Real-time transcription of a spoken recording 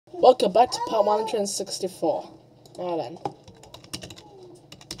Welcome back to part 164. Now then.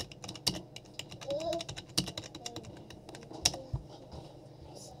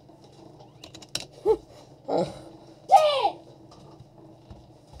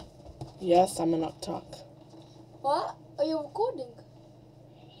 Yes, I'm an talk. What? Are you recording?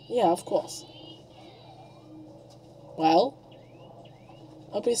 Yeah, of course. Well,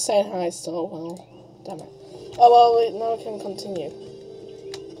 I'll be saying hi still. Well, damn it. Oh, well, wait, now we can continue.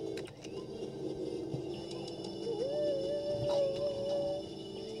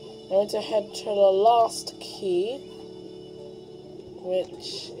 I'm going to head to the last key,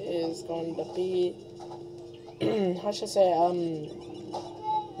 which is going to be, how should I say, I don't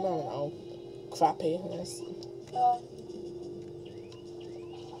know, crappy, I guess.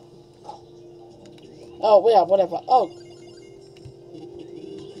 Oh, yeah, whatever. Oh,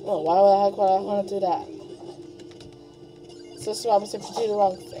 why the heck would I want to do that? So this is what happens if you do the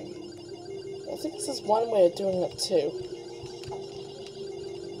wrong thing. I think this is one way of doing it too.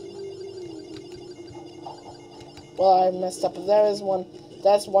 Well, I messed up, but that's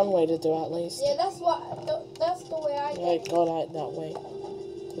one way to do it at least. Yeah, that's the way I do it. Yeah, go that way.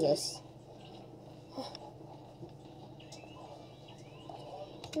 Yes.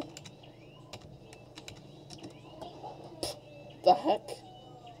 The heck?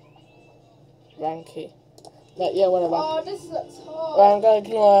 Ranky. But yeah, whatever. Oh, this looks hard. Well, I'm gonna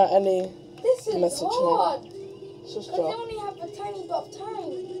ignore any This is message hard. now. Because you only have a tiny bit of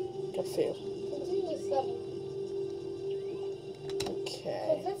time Good feel. to do this level.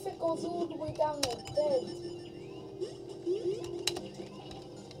 Okay. Because if it goes all the way down, you're dead.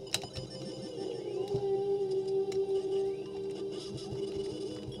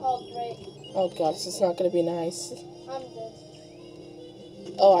 Oh, great. Oh god, this is not gonna be nice. I'm dead.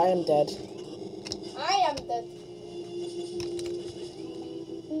 Oh, I am dead. I am dead.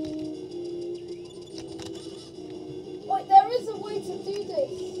 Wait, there is a way to do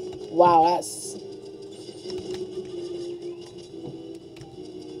this. Wow, that's...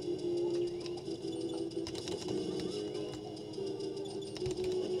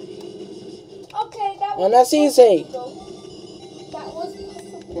 Okay, that was And that's easy. possible. That was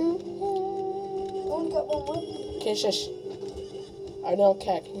possible. Only got one more. Okay, shush. I don't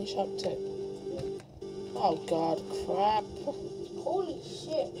care, can you shut up too? Oh god, crap. Holy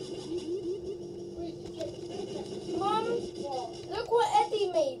shit. Mom, look what Eddy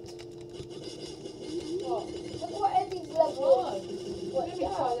made. Look what Eddy's level is. What, Let me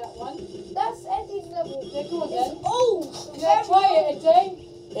try that one. That's Eddy's level. Yeah, go on It's then. old. Yeah, try it, Eddy.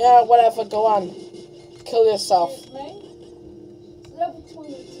 Yeah, whatever, go on. Kill yourself. Excuse me. It's level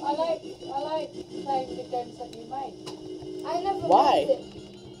 22. I like playing the games that you made. I never Why? made it.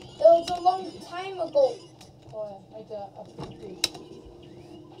 It was a long time ago. Oh, yeah, made a big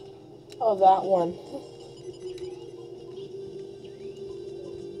Oh, that one.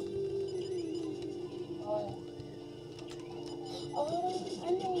 Oh, yeah. Oh,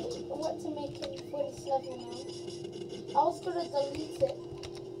 I know what to make it for this level now. I was gonna delete it.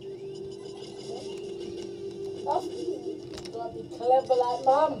 That's easy. You gotta be clever like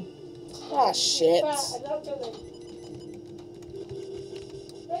Mum. Ah, shit. Right, I love Kelly.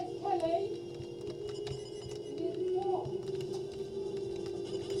 Where's Kelly?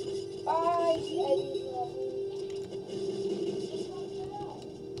 Bye, Eddy's level.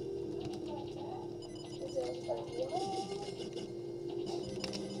 Is it gonna be hard?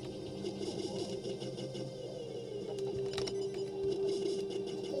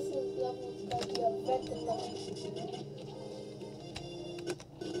 This is level is gonna be a better level.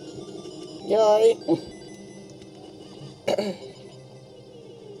 You alright?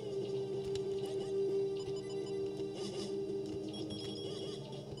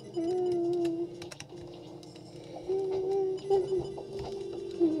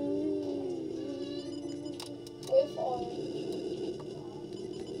 With orange.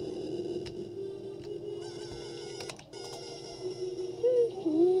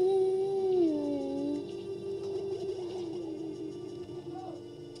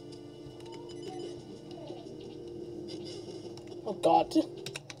 Oh god.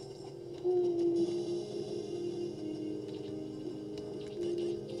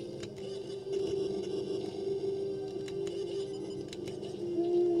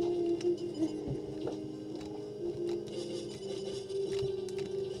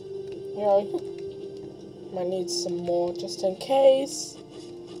 Yeah, might need some more just in case.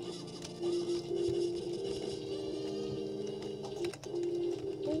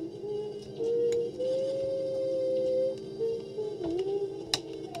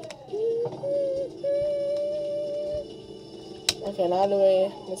 Okay, now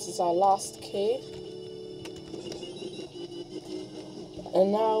this is our last key.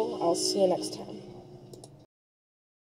 And now I'll see you next time.